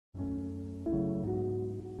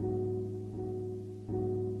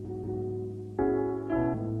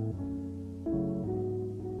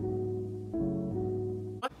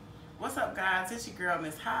it's your girl,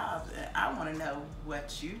 Myss Hobbs, and I want to know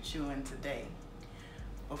what you chewing today.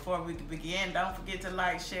 Before we begin, don't forget to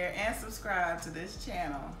like, share, and subscribe to this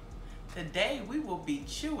channel. Today, we will be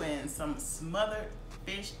chewing some smothered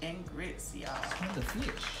fish and grits, y'all. Smothered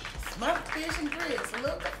fish? Smothered fish and grits.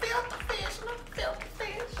 Look at filthy fish, look at filthy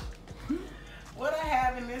fish. What I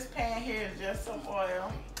have in this pan here is just some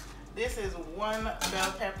oil. This is 1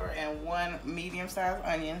 bell pepper and 1 medium-sized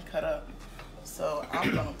onion cut up. So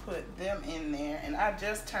I'm gonna put them in there, and I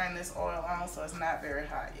just turned this oil on, so it's not very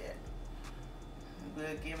hot yet.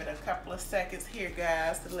 We'll give it a couple of seconds here,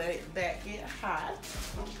 guys, to let that get hot.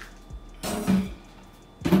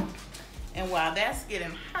 And while that's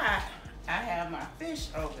getting hot, I have my fish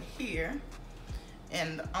over here,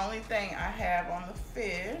 and the only thing I have on the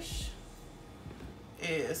fish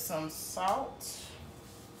is some salt.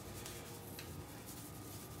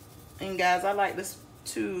 And guys, I like this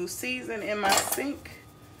to season in my sink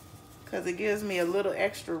because it gives me a little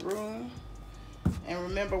extra room. And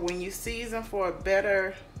remember, when you season for a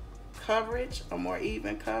better coverage, a more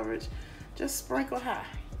even coverage, just sprinkle high.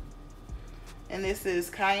 And this is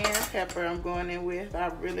cayenne pepper I'm going in with. I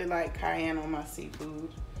really like cayenne on my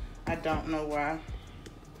seafood. I don't know why.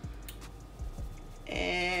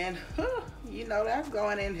 And you know, that's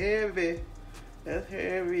going in heavy. That's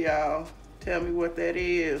heavy, y'all. Tell me what that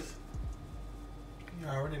is. You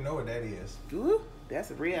already know what that is. Ooh, that's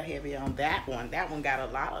real heavy on that one. That one got a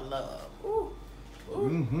lot of love. Ooh,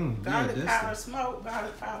 ooh. Garlic powder smoke,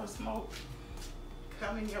 garlic powder smoke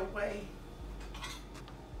coming your way.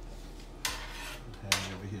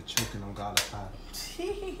 I'm over here choking on garlic powder.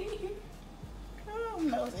 Oh,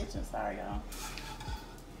 nose itching, sorry y'all.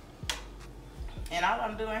 And all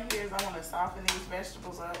I'm doing here is I want to soften these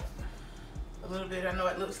vegetables up a little bit. I know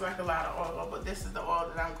it looks like a lot of oil, but this is the oil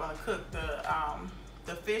that I'm going to cook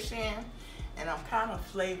the fish in, and I'm kind of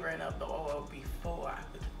flavoring up the oil before I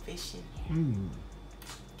put the fish in here.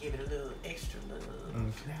 Give it a little extra love.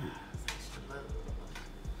 Okay. Extra love.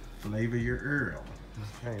 Flavor your Earl.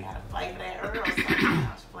 Okay. Gotta flavor that Earl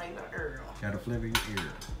sometimes. Flavor Earl. Gotta flavor your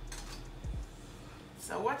Earl.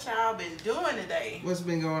 So what y'all been doing today? What's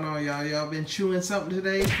been going on, y'all? Y'all been chewing something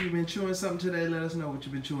today? If you've been chewing something today, let us know what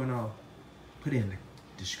you've been chewing on. Put it in the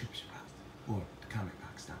description box or the comment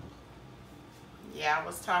box down below. Yeah, I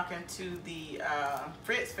was talking to the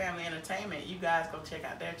Fritz Family Entertainment. You guys go check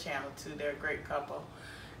out their channel too. They're a great couple.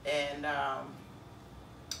 And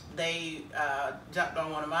they jumped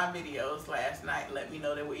on one of my videos last night and let me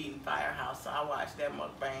know they were eating Firehouse. So I watched their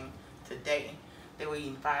mukbang today. They were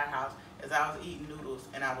eating Firehouse as I was eating noodles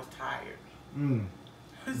and I was tired.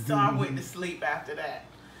 So I went to sleep after that.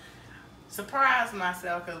 Surprised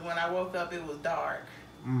myself because when I woke up it was dark.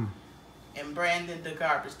 And Brandon, the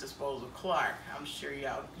garbage disposal, Clark, I'm sure you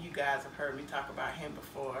guys have heard me talk about him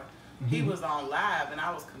before. He was on live and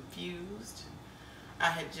I was confused. I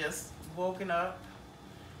had just woken up.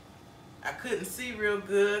 I couldn't see real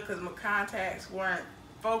good because my contacts weren't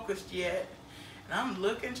focused yet. And I'm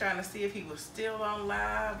looking, trying to see if he was still on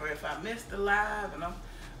live or if I missed the live. And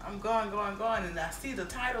I'm going. And I see the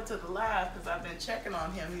title to the live because I've been checking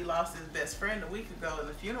on him. He lost his best friend a week ago and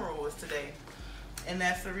the funeral was today. And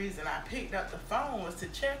that's the reason I picked up the phone, was to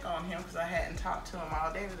check on him because I hadn't talked to him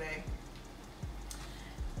all day today.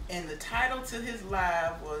 And the title to his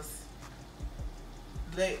live was,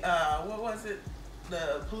 what was it?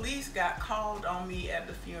 The police got called on me at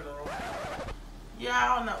the funeral.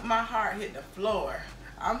 Y'all know my heart hit the floor.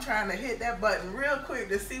 I'm trying to hit that button real quick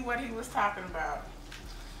to see what he was talking about.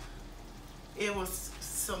 It was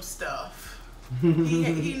some stuff.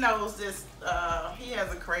 He knows this. He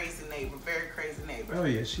has a crazy neighbor, very crazy neighbor. Oh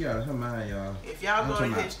yeah, she out of her mind, y'all. If y'all go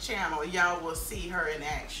to his channel, y'all will see her in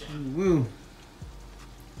action. Woo.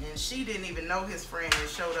 And she didn't even know his friend and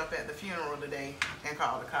showed up at the funeral today and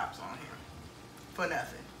called the cops on him for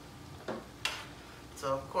nothing.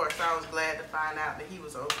 So of course I was glad to find out that he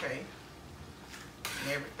was okay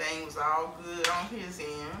and everything was all good on his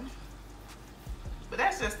end. But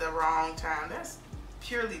that's just the wrong time. That's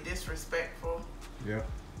purely disrespectful. Yeah.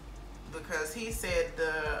 Because he said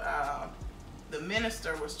the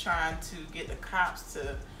minister was trying to get the cops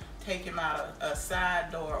to take him out a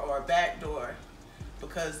side door or a back door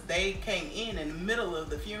because they came in the middle of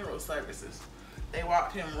the funeral services. They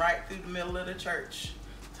walked him right through the middle of the church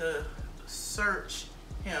to search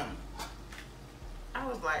him. I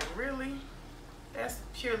was like, really? That's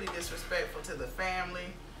purely disrespectful to the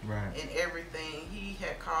family. Right. And everything. He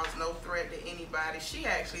had caused no threat to anybody. She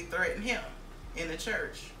actually threatened him in the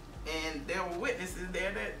church. And there were witnesses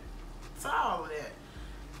there that saw all of that.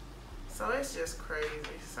 So it's just crazy.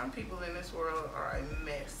 Some people in this world are a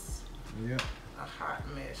mess. Yeah. A hot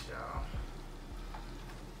mess, y'all.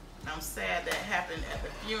 I'm sad that happened at the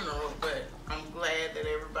funeral, but I'm glad that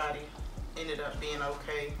everybody ended up being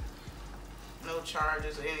okay. No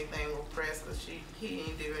charges or anything were pressed because he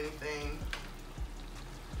didn't do anything.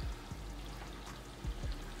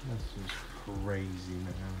 That's just crazy,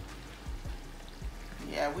 man.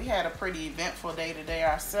 Yeah, we had a pretty eventful day today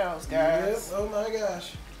ourselves, guys. Yep. Oh my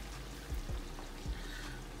gosh.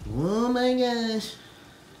 Oh my gosh.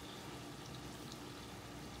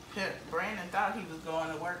 Brandon thought he was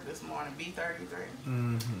going to work this morning. B33.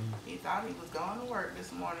 Mm-hmm. He thought he was going to work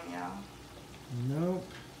this morning, y'all. Nope.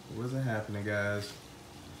 It wasn't happening, guys.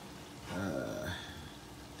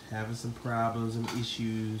 Having some problems and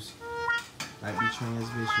issues. Might be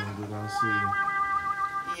transmission. We're gonna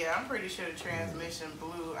see. Yeah, I'm pretty sure the transmission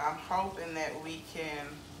blew. I'm hoping that we can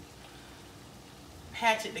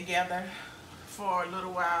patch it together for a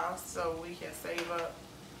little while so we can save up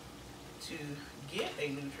to get a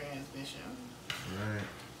new transmission. Right.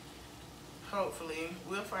 Hopefully.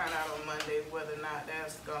 We'll find out on Monday whether or not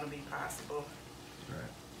that's going to be possible.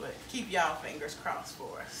 Right. But keep y'all fingers crossed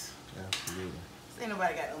for us. Absolutely. Ain't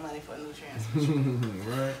nobody got no money for a new transmission.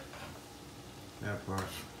 Right. That part.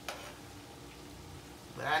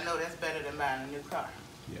 But I know that's better than buying a new car.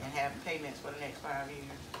 Yeah. And having payments for the next 5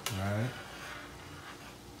 years. Right.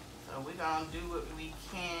 So we're going to do what we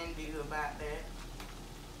can do about that.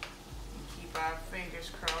 And keep our fingers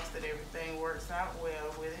crossed that everything works out well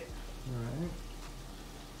with it. Right.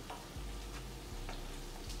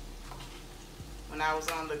 When I was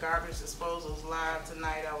on the garbage disposals live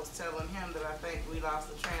tonight, I was telling him that I think we lost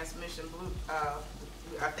the transmission blew.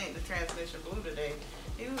 I think the transmission blew today.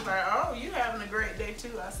 He was like, "Oh, you having a great day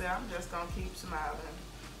too?" I said, "I'm just gonna keep smiling.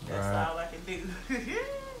 That's Right. all I can do."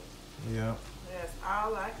 Yep. That's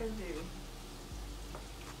all I can do.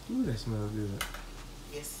 Ooh, that smells good.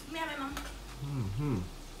 You're smelling them. Mm-hmm.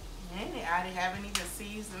 And I haven't even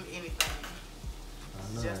seasoned anything.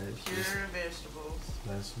 I know. Just It's pure just, vegetables.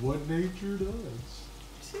 that's what nature does.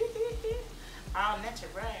 All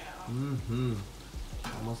natural. Mm-hmm.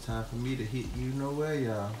 Almost time for me to hit you nowhere,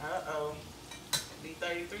 y'all. Uh-oh.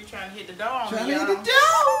 B33 trying to hit the door on Trying me, to y'all. hit the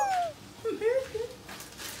door!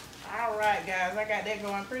 All right, guys. I got that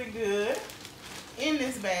going pretty good. In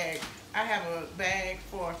this bag, I have a bag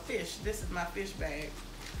for fish. This is my fish bag.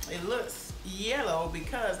 It looks yellow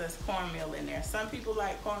because there's cornmeal in there. Some people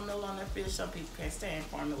like cornmeal on their fish. Some people can't stand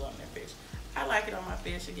cornmeal on their fish. I like it on my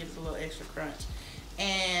fish. It gives a little extra crunch.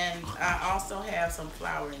 And I also have some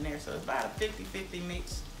flour in there. So it's about a 50-50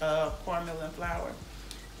 mix of cornmeal and flour.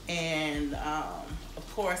 And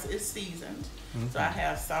of course, it's seasoned. Mm-hmm. So I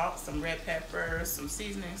have salt, some red peppers, some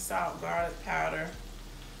seasoning salt, garlic powder,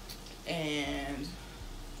 and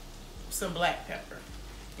some black pepper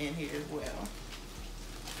in here as well.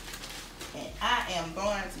 And I am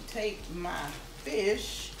going to take my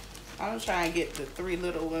fish. I'm trying to get the 3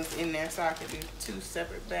 little ones in there so I can do 2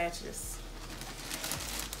 separate batches.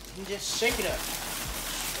 And just shake it up.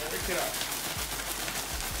 Shake it up.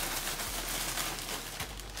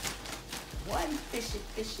 One fishy.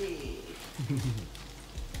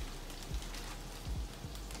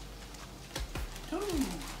 2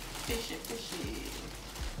 fishy.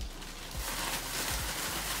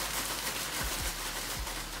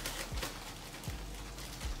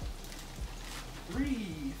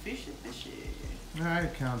 3 fishy. All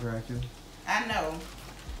right, Count Dracula. I know.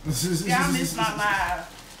 Y'all missed my live.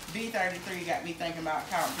 B33 got me thinking about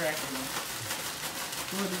Count Dracula.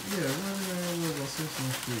 What was on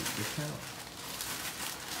Sesame Street? The Count.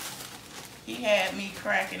 He had me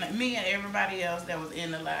cracking up. Me and everybody else that was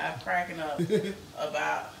in the live cracking up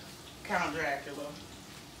about Count Dracula.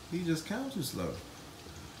 He just counts too slow.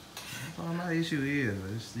 That's all my issue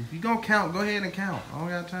is. If you gonna count, go ahead and count. I don't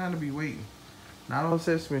got time to be waiting. Not on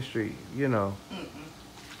Sesame Street, you know. Mm-mm.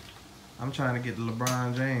 I'm trying to get to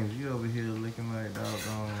LeBron James. You over here looking like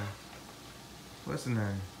doggone. What's the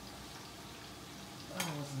name?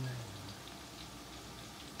 Oh, what's the name?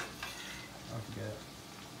 I forgot.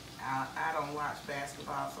 I don't watch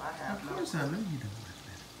basketball, so I have no. Of course I know you don't watch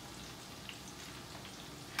that.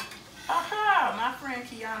 Aha! My friend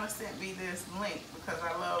Kiana sent me this link because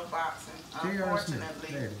I love boxing.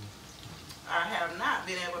 Unfortunately, I have not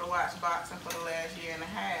been able to watch boxing for the last year and a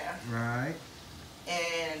half. Right.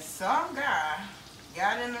 And some guy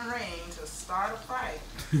got in the ring to start a fight.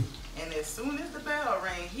 And as soon as the bell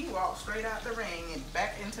rang, he walked straight out the ring and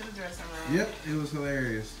back into the dressing room. Yep, it was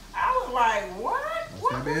hilarious. I was like, what?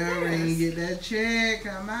 What the was bell this? ring, get that check,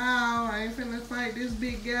 I'm out. I ain't finna fight this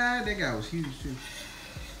big guy. That guy was huge too.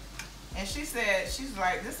 And she said, she's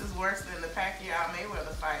like, this is worse than the Pacquiao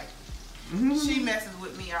Mayweather fight. Mm-hmm. She messes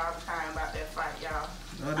with me all the time about that fight, y'all.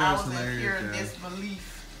 Oh, I was was in hilarious, pure guys. disbelief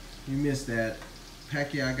You missed that.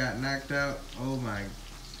 Pacquiao got knocked out. Oh my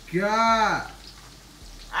God.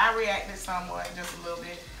 I reacted somewhat, just a little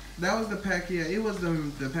bit. That was the Pacquiao. It was the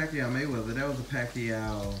Pacquiao Mayweather. That was the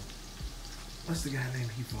Pacquiao. What's the guy name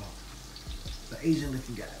he fought? The Asian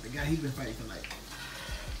looking guy. The guy he's been fighting for like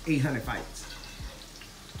 800 fights.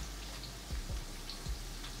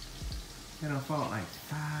 He done fought like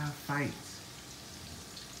 5 fights.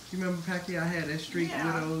 You remember Pacquiao had that streak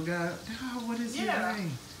with those guys? Oh, what is his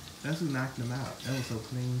name? That's who knocked him out. That was so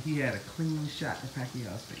clean. He had a clean shot to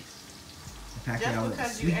Pacquiao's face. Pacquiao just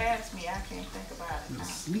because you asked me, I can't think about it. He was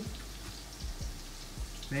asleep.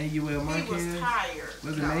 Manuel Marquez. He was tired.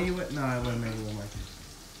 Was it Manuel? No, it wasn't Manuel Marquez.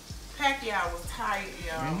 Pacquiao was tired,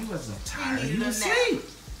 y'all. Man, he wasn't tired. He was asleep.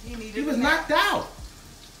 He was knocked out.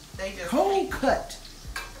 They just cold cut.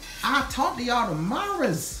 I talked to y'all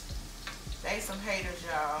tomorrows. They some haters,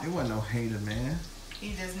 y'all. There wasn't no hater, man.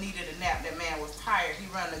 He just needed a nap. That man was tired. He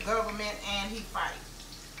run the government and he fight.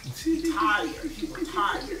 He tired. He was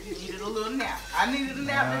tired. He needed a little nap. I needed a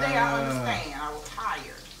nap today. I understand. I was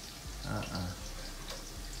tired.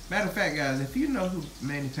 Matter of fact, guys, if you know who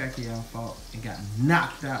Manny Pacquiao fought and got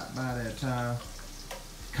knocked out by that time,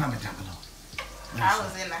 comment down below. I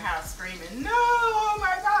was in the house screaming, no, oh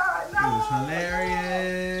my God, no. It was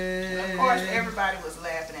hilarious. And of course, everybody was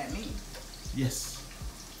laughing at me. Yes.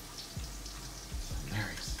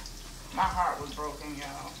 Hilarious. My heart was broken,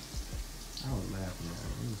 y'all. I was laughing at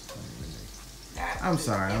it. It was funny to me. That I'm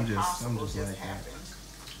sorry. I'm just like happened.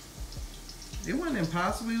 That. It wasn't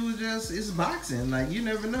impossible. It was just, it's boxing. Like, you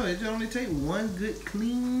never know. It just only take one good,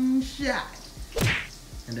 clean shot.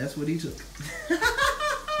 And that's what he took.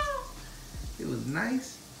 It was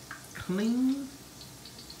nice, clean,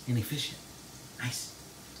 and efficient. Nice.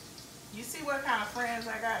 You see what kind of friends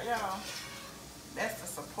I got, y'all? That's the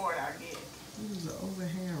support I get. It was an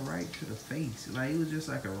overhand right to the face. Like, it was just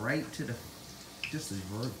like a right to the, just a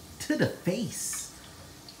right to the face.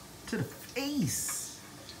 To the face.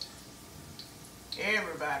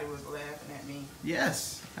 Everybody was laughing at me.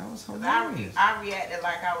 Yes, that was hilarious. I reacted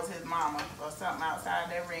like I was his mama or something outside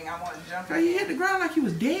that ring. I wanted to jump in. He hit the ground like he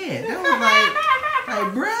was dead. That was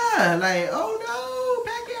like bruh, like, oh no,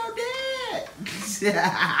 Pacquiao dead.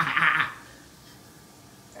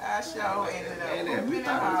 I sure ended up. We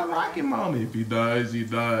thought it was a rocket moment. If he dies, he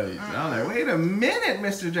dies. I was like, wait a minute,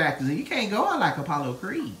 Mr. Jackson. You can't go on like Apollo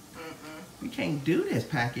Creed. You can't do this,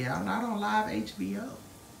 Pacquiao. Not on live HBO.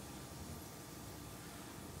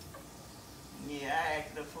 Yeah, I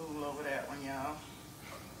acted a fool over that one, y'all.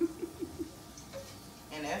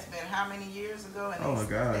 And that's been how many years ago? And oh my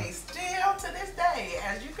God. They still, to this day,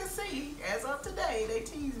 as you can see, as of today, they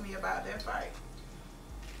tease me about that fight.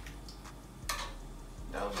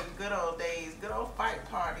 Those were good old days, good old fight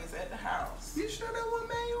parties at the house. You sure that was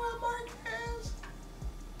Manuel Marquez?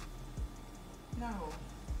 No.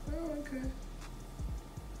 Oh, okay.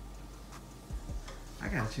 I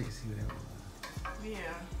gotta check and see what that was.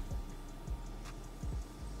 Yeah.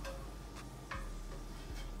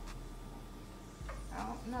 I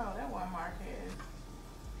don't know. That wasn't Marquez.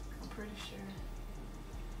 I'm pretty sure.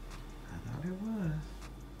 I thought it was.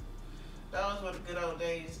 Those were the good old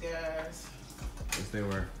days, guys. Yes, they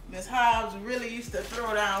were. Myss Hobbs really used to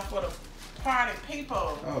throw down for the party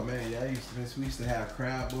people. Oh man, yeah, we used to have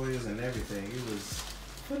crowd boys and everything. It was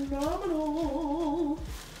phenomenal.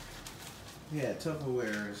 We had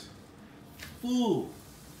Tupperwares full.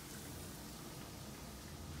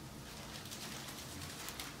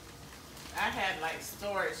 I had like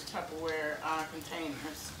storage Tupperware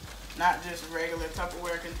containers, not just regular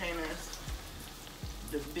Tupperware containers.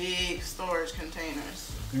 The big storage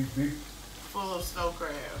containers. Big. Full of snow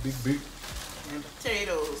crabs. Big. And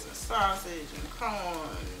potatoes and sausage and corn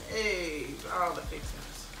and eggs, all the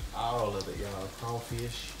fixings. All of it, y'all.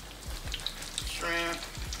 Crawfish. Shrimp.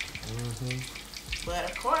 Mm-hmm. But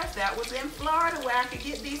of course, that was in Florida where I could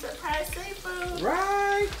get decent priced seafood.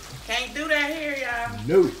 Right. Can't do that here, y'all.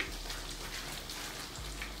 No.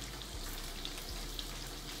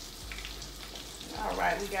 All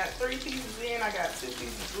right, we got 3 pieces in. I got 2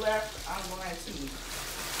 pieces left. I'm going to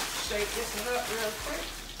shake this one up real quick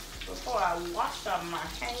before I wash off my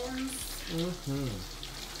hands. Mm-hmm.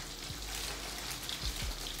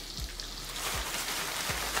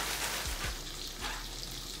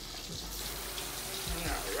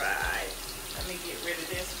 All right, let me get rid of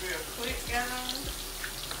this real quick, guys.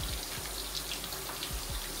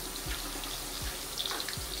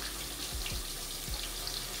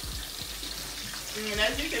 And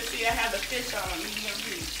as you can see, I have the fish on a medium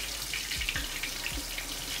heat.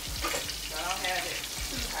 So I don't have it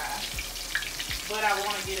too high. But I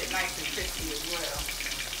want to get it nice and crispy as well.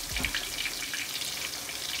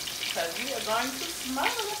 Because we are going to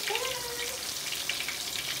smother the pig.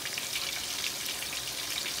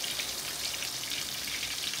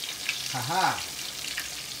 Haha.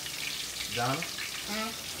 Donna?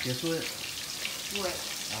 Guess what? What?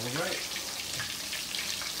 I was right.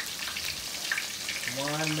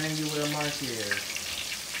 Juan Manuel Marquez.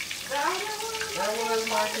 That was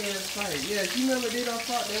Marquez's fight. Yeah, you remember they done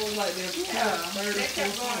fought, they was like their third they or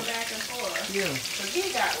kept fourth going fight. back and forth. Yeah. But he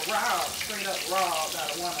got robbed, straight up robbed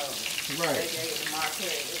out of one of them. Right. They gave him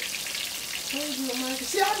Marquez.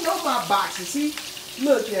 See, I know my boxing. See,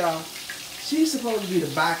 look, y'all. She's supposed to be the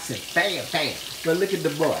boxing. Bam, bam. But look at the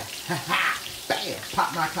boy. Ha ha. Bam.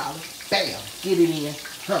 Pop my collar. Bam. Get it in.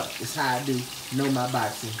 Huh. That's how I do. Know my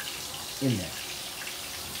boxing. In there.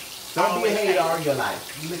 Don't be a hater all your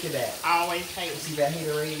life. Look at that. Always hate. You see that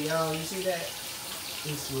hater radio? You see that?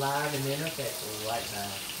 It's live and in effect right now.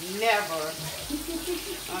 Never.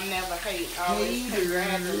 I never hate. Always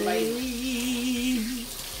congratulate.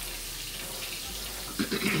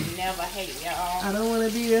 Never hate, y'all. I don't want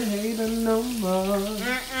to be a hater no more.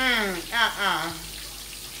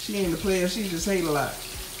 She ain't a player. She just hate a lot.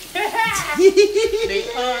 They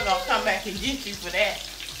gonna come back and get you for that.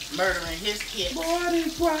 Murdering his kid.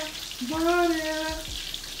 Body,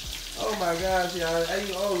 oh my gosh, y'all.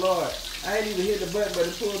 Oh Lord. I ain't even hit the button, but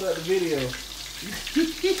it pulled up the video.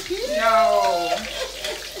 No.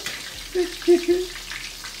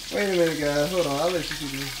 Wait a minute, guys. Hold on. I'll let you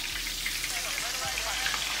see this.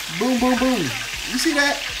 Boom, boom, boom. You see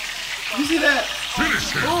that? You see that?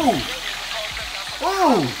 Boom.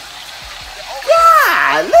 Whoa.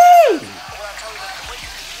 Golly.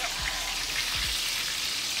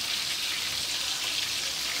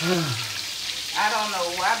 I don't know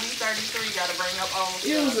why B33 got to bring up old stuff.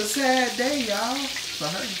 It was a sad day, y'all. For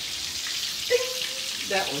her.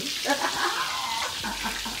 That one.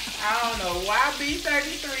 I don't know why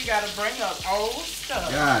B33 got to bring up old stuff.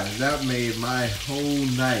 Guys, that made my whole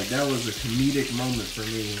night. That was a comedic moment for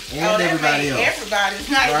me. And that everybody made else. Everybody's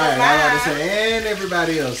night. Right, I was about to say, and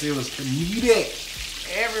everybody else. It was comedic.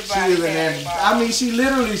 Everybody. I mean, she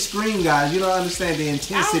literally screamed, guys. You don't understand the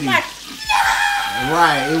intensity. I was like, no!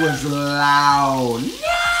 Right, it was loud. No!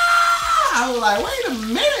 I was like, wait a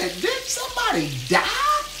minute. Did somebody die?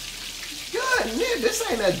 Goodness, this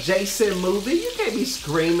ain't a Jason movie. You can't be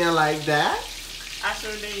screaming like that. I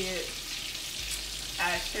sure did.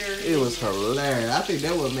 It was hilarious. I think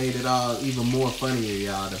that what made it all even more funnier,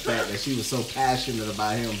 y'all. The fact that she was so passionate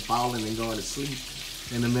about him falling and going to sleep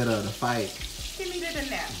in the middle of the fight. He needed a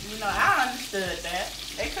nap. You know, I understood that.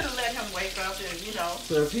 They could have let him wake up and, you know.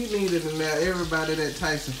 So if he needed a nap, everybody that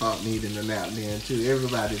Tyson fought needed a nap then too.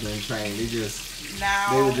 Everybody been trained. They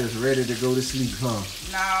were just ready to go to sleep, huh?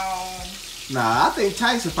 No. Nah, I think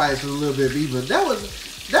Tyson fights was a little bit even. That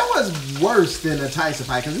was worse than the Tyson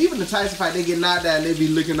fight. Because even the Tyson fight, they get knocked out and they be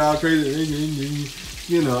looking all crazy.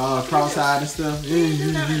 You know, all cross-eyed and stuff.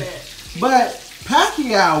 None of that. But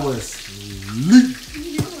Pacquiao was sleep.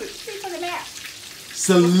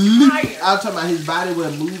 Salute. I'm talking about his body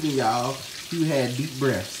wasn't moving, y'all. He had deep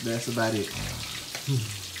breaths. That's about it. He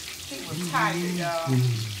was tired, y'all.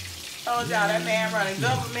 Told y'all that man running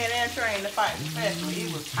government and trained to fight professionally.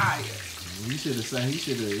 He was tired. He should have said. He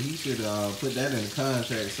should have put that in the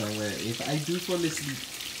contract somewhere. If I do fall asleep,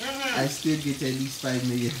 I still get at least $5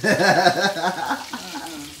 million.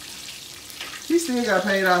 He still got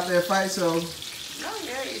paid off that fight, so. Oh,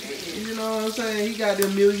 yeah, he did. You know what I'm saying? He got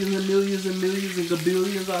them millions and millions and millions and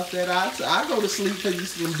gabillions off that. I go to sleep for you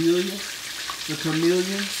some billions. The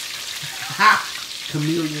chameleons. Ha!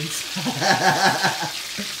 Chameleons.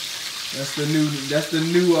 That's the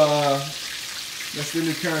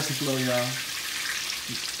new currency flow, y'all.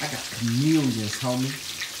 I got chameleons, homie.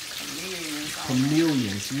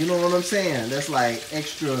 Chameleons. You know what I'm saying? That's like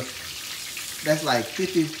extra. That's like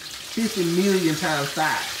 50 million times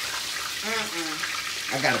 5.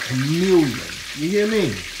 I got a chameleon. You hear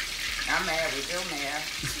me? I'm mad with your man.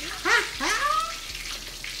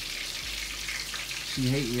 She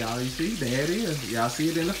hate y'all. You see, there it is. Y'all see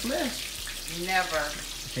it in the flesh. Never.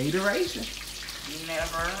 Hateration.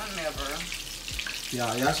 Never.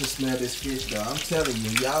 Y'all should smell this fish though. I'm telling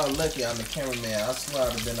you, y'all are lucky I'm the cameraman. I swear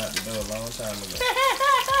I'd have been out the door a long time ago.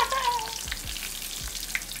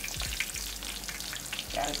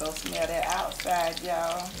 Gotta go smell that outside,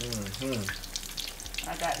 y'all.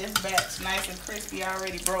 I got this batch nice and crispy. I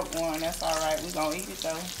already broke one. That's all right. We're gonna eat it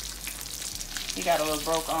though. He got a little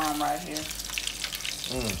broke arm right here.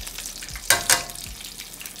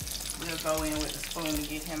 We'll go in with the spoon to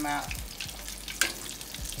get him out.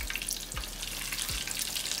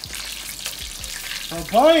 Oh,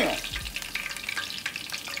 bam!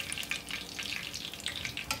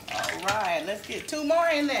 Oh right. Let's get 2 more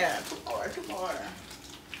in there. 2 more.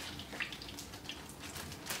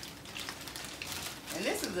 And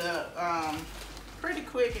this is a pretty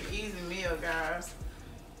quick and easy meal, guys.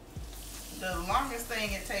 The longest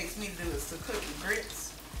thing it takes me to do is to cook the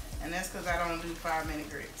grits, and that's because I don't do 5-minute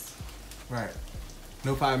grits. Right.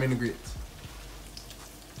 No 5-minute grits.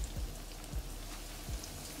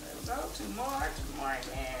 There we go. 2 more in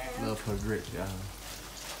there. Love her grits, y'all.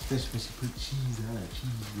 Especially when she put cheese. I like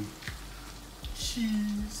cheese grits.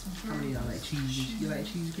 Cheese. How many of y'all like cheese? You like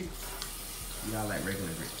cheese grits? Y'all like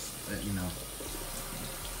regular grits. Let me know.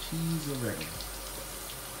 Cheese or regular?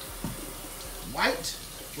 White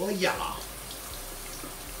or yellow?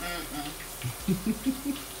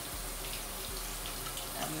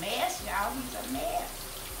 A mess, y'all. He's a mess.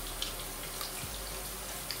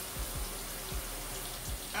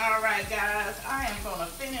 Alright, guys. I am going to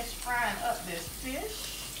finish frying up this fish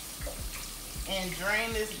and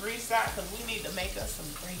drain this grease out because we need to make us some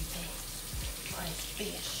gravy for this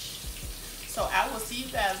fish. So I will see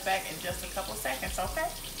you guys back in just a couple seconds, okay?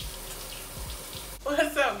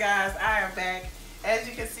 What's up, guys? I am back. As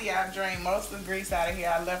you can see, I've drained most of the grease out of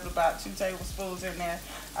here. I left about 2 tablespoons in there.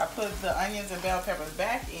 I put the onions and bell peppers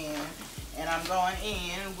back in, and I'm going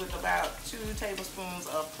in with about 2 tablespoons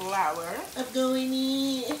of flour. I'm going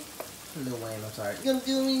in. Lil Wayne, I'm sorry. I'm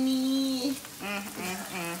going in.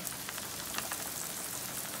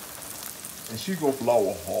 And she go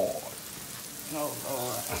flour hard. Oh,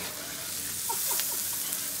 Lord.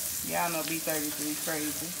 Y'all know B33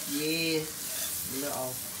 crazy. Yeah. A little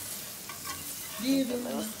off. A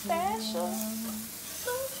little special.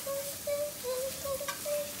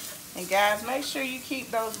 And guys, make sure you keep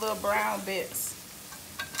those little brown bits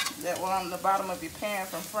that were on the bottom of your pan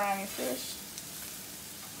from frying your fish.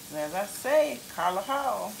 As I say, Carla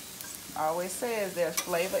Hall always says there's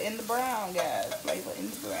flavor in the brown, guys. Flavor in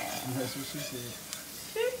the brown. That's what she said.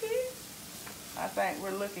 I think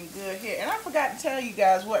we're looking good here. And I forgot to tell you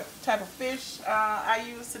guys what type of fish I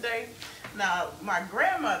use today. Now, my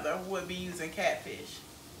grandmother would be using catfish.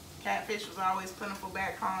 Catfish was always plentiful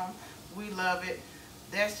back home. We love it.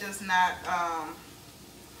 That's just not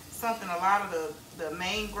something a lot of the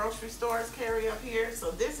main grocery stores carry up here.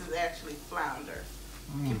 So this is actually flounder.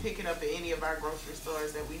 You can pick it up at any of our grocery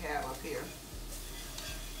stores that we have up here.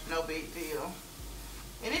 No big deal.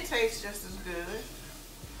 And it tastes just as good.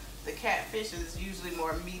 The catfish is usually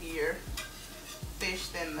more meatier fish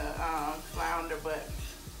than the flounder, but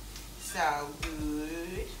so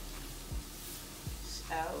good.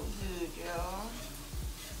 So good, y'all.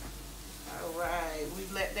 Alright, we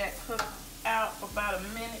let that cook out for about a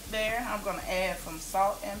minute there. I'm going to add some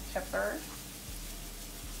salt and pepper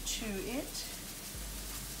to it.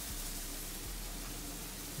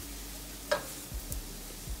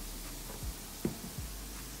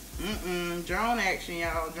 Drone action,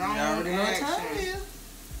 y'all. Drone action.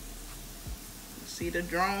 See the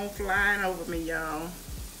drone flying over me, y'all.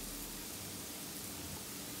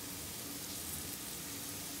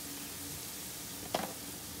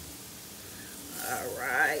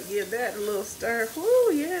 Alright, give that a little stir.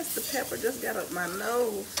 Woo, yes, the pepper just got up my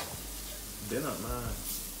nose. Been up mine.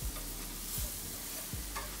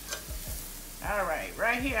 Alright,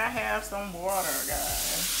 right here I have some water,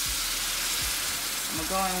 guys. I'm going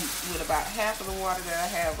to go in with about half of the water that I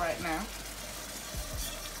have right now.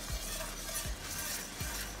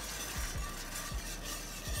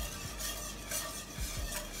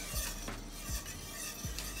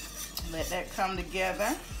 Let that come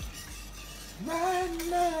together. Right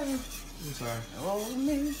now. I'm sorry. Oh,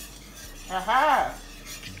 me. Haha.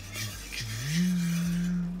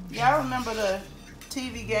 Y'all remember the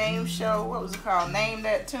TV game show? What was it called? Name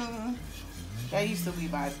That Tune? That used to be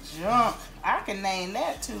my junk. I can name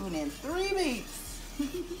that tune in 3 beats.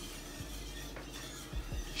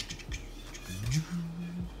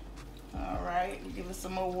 Alright, give it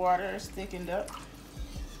some more water, it's thickened up.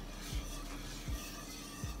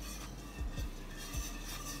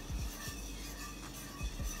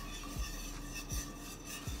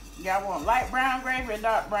 Y'all want light brown gravy or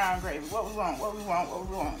dark brown gravy? What we want? What we want? What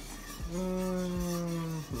we want?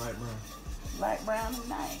 Light brown. Light brown is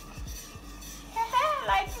nice.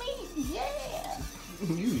 Like me, yeah.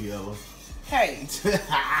 You yellow. Hey, see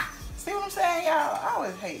what I'm saying, y'all?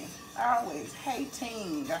 Always hating. Always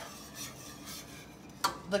hating.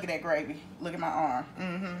 Look at that gravy. Look at my arm.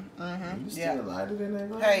 You still lighter than that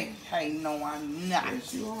gravy? Hey, no, I'm not.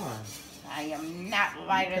 Yes, you are. I am not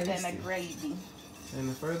lighter than the gravy. And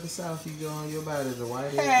the further south you go on your body, the whiter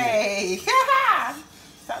Hey,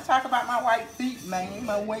 stop talking about my white feet, man.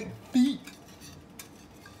 My white feet.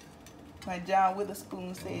 Like John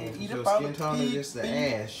Witherspoon said, eat up all the skin tone is just the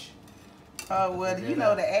ash. Oh, well, you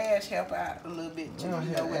know the ash help out a little bit too, you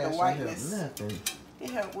know, with the whiteness. Nothing. It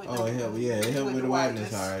helped with it helped with the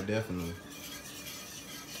whiteness. All right, definitely.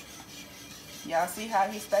 Y'all see how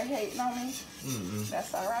he stay hating on me? Mm-mm.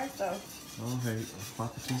 That's all right, though. I don't hate. I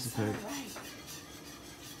participate. That's all right.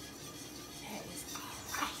 That is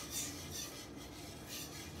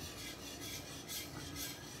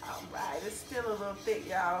all right. It's still a little thick,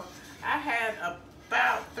 y'all. I had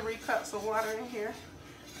about 3 cups of water in here,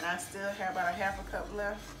 and I still have about a half a cup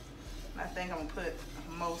left. And I think I'm going to put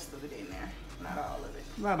most of it in there. Not all of it.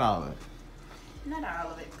 Not all of it. Not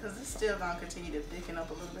all of it, because it's still going to continue to thicken up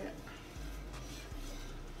a little bit.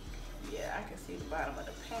 Yeah, I can see the bottom of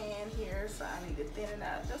the pan here, so I need to thin it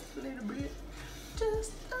out just a little bit.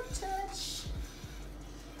 Just a touch.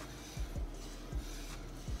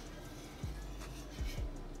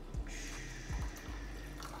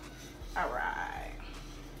 All right.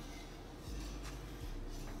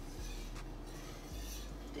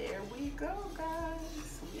 There we go,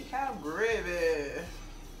 guys. We have gravy.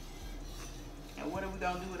 And what are we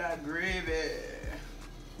going to do with our gravy?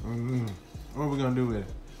 What are we going to do with it?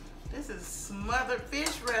 This is smothered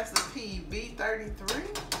fish recipe, B33.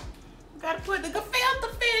 We gotta put the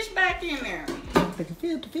gefilte fish back in there. The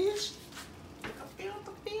gefilte fish? The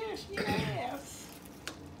gefilte fish, yes.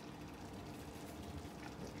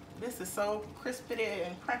 This is so crispy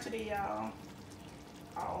and crunchy, y'all.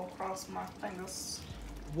 All across my fingers.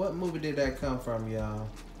 What movie did that come from, y'all?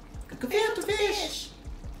 Gefilte fish.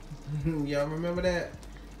 Y'all remember that?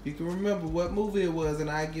 You can remember what movie it was, and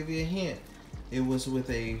I give you a hint. It was with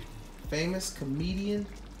a famous comedian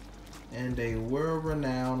and a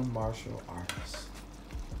world-renowned martial artist.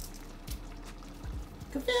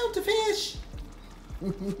 Gefilte fish.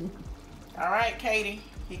 All right, Katie.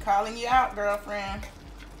 He calling you out, girlfriend.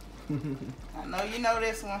 I know you know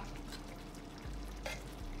this one.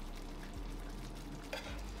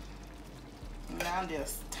 Now I'm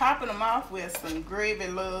just topping them off with some gravy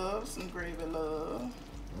love. Some gravy love.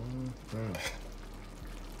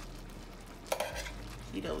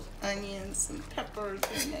 See those onions and peppers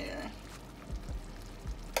in there.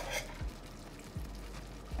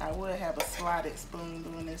 I would have a slotted spoon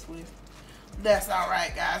doing this with. That's all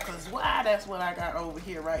right, guys, because why? That's what I got over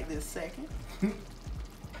here right this second. You're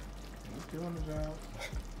doing the job.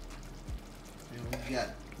 And we got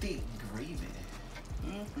thick gravy.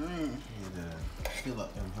 And fill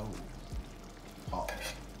up them holes. Oh.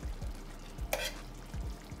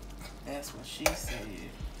 That's what she said.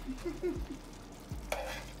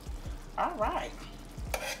 All right,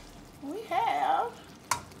 we have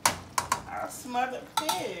our smothered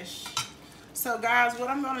fish. So guys, what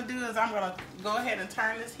I'm gonna do is I'm gonna go ahead and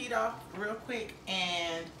turn this heat off real quick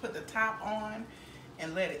and put the top on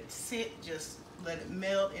and let it sit, just let it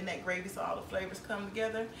melt in that gravy so all the flavors come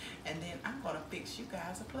together. And then I'm gonna fix you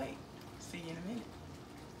guys a plate. See you in a minute.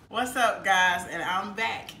 What's up, guys? And I'm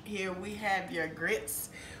back. Here we have your grits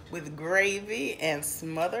with gravy and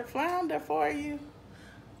smothered flounder for you.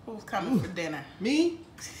 Who's coming for dinner? Me?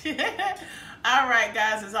 All right,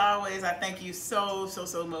 guys, as always, I thank you so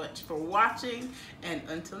much for watching. And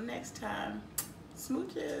until next time,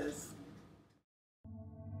 smooches.